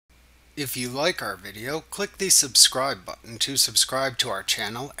If you like our video, click the subscribe button to subscribe to our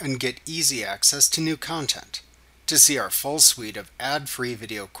channel and get easy access to new content. To see our full suite of ad-free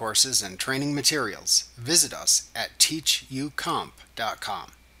video courses and training materials, visit us at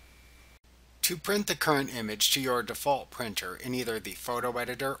teachucomp.com. To print the current image to your default printer in either the photo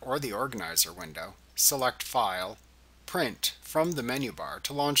editor or the organizer window, select File, Print from the menu bar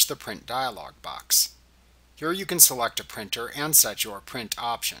to launch the Print dialog box. Here you can select a printer and set your print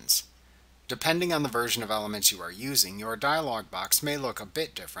options. Depending on the version of Elements you are using, your dialog box may look a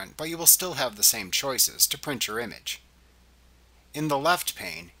bit different, but you will still have the same choices to print your image. In the left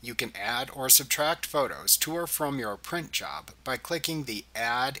pane, you can add or subtract photos to or from your print job by clicking the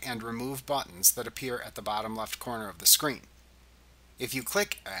Add and Remove buttons that appear at the bottom left corner of the screen. If you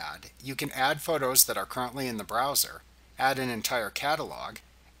click Add, you can add photos that are currently in the browser, add an entire catalog,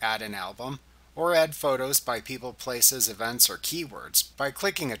 add an album, or add photos by people, places, events, or keywords by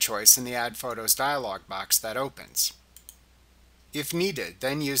clicking a choice in the Add Photos dialog box that opens. If needed,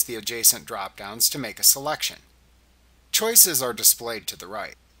 then use the adjacent drop-downs to make a selection. Choices are displayed to the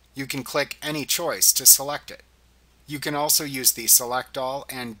right. You can click any choice to select it. You can also use the Select All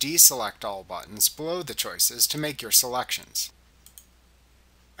and Deselect All buttons below the choices to make your selections.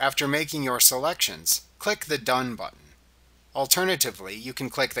 After making your selections, click the Done button. Alternatively, you can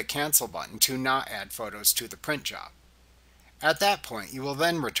click the Cancel button to not add photos to the print job. At that point, you will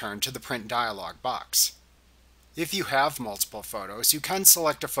then return to the Print dialog box. If you have multiple photos, you can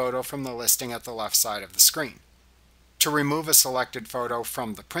select a photo from the listing at the left side of the screen. To remove a selected photo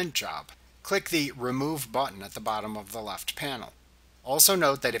from the print job, click the Remove button at the bottom of the left panel. Also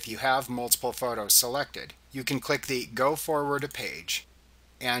note that if you have multiple photos selected, you can click the Go Forward a Page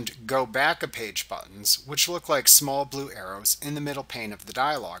and Go Back a Page buttons, which look like small blue arrows in the middle pane of the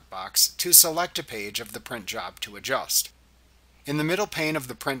dialog box, to select a page of the print job to adjust. In the middle pane of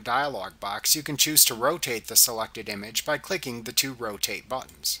the print dialog box, you can choose to rotate the selected image by clicking the two Rotate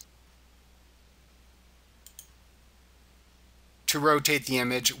buttons. To rotate the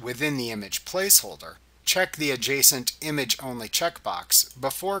image within the image placeholder, check the adjacent Image Only checkbox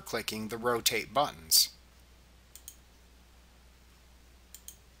before clicking the Rotate buttons.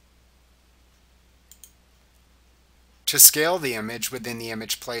 To scale the image within the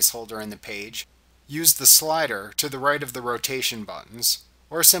image placeholder in the page, use the slider to the right of the rotation buttons,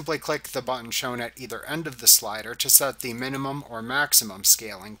 or simply click the button shown at either end of the slider to set the minimum or maximum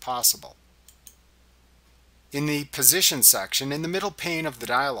scaling possible. In the Position section, in the middle pane of the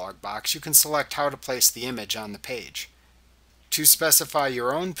dialog box, you can select how to place the image on the page. To specify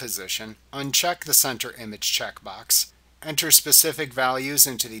your own position, uncheck the Center Image checkbox, enter specific values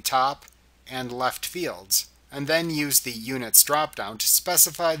into the top and left fields, and then use the Units drop-down to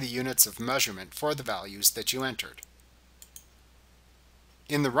specify the units of measurement for the values that you entered.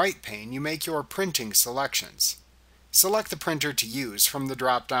 In the right pane, you make your printing selections. Select the printer to use from the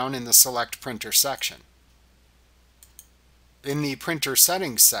drop-down in the Select Printer section. In the Printer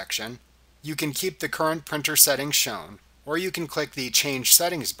Settings section, you can keep the current printer settings shown, or you can click the Change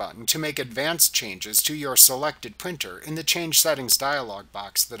Settings button to make advanced changes to your selected printer in the Change Settings dialog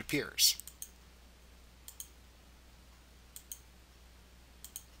box that appears.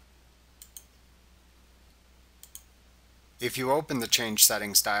 If you open the Change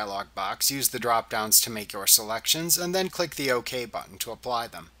Settings dialog box, use the drop-downs to make your selections, and then click the OK button to apply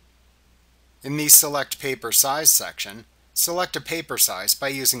them. In the Select Paper Size section, select a paper size by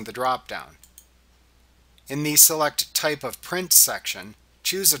using the drop-down. In the Select Type of Print section,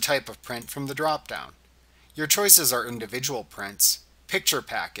 choose a type of print from the drop-down. Your choices are individual prints, picture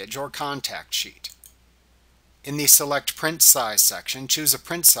package, or contact sheet. In the Select Print Size section, choose a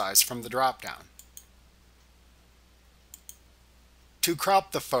print size from the drop-down. To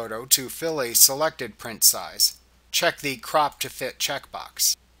crop the photo to fill a selected print size, check the Crop to Fit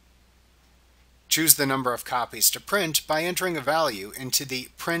checkbox. Choose the number of copies to print by entering a value into the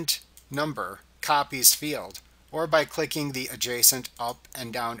Print Number Copies field, or by clicking the adjacent up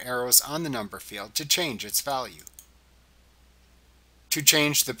and down arrows on the number field to change its value. To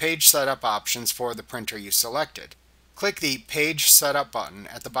change the page setup options for the printer you selected, click the Page Setup button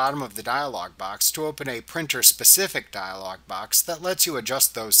at the bottom of the dialog box to open a printer-specific dialog box that lets you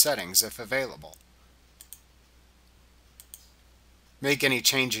adjust those settings if available. Make any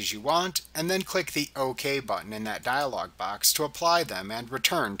changes you want, and then click the OK button in that dialog box to apply them and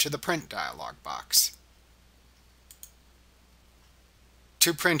return to the Print dialog box.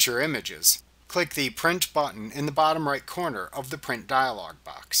 To print your images, click the Print button in the bottom right corner of the Print dialog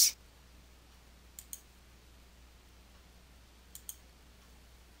box.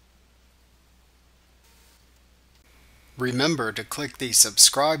 Remember to click the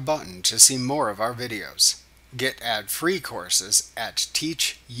subscribe button to see more of our videos. Get ad-free courses at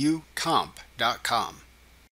teachucomp.com.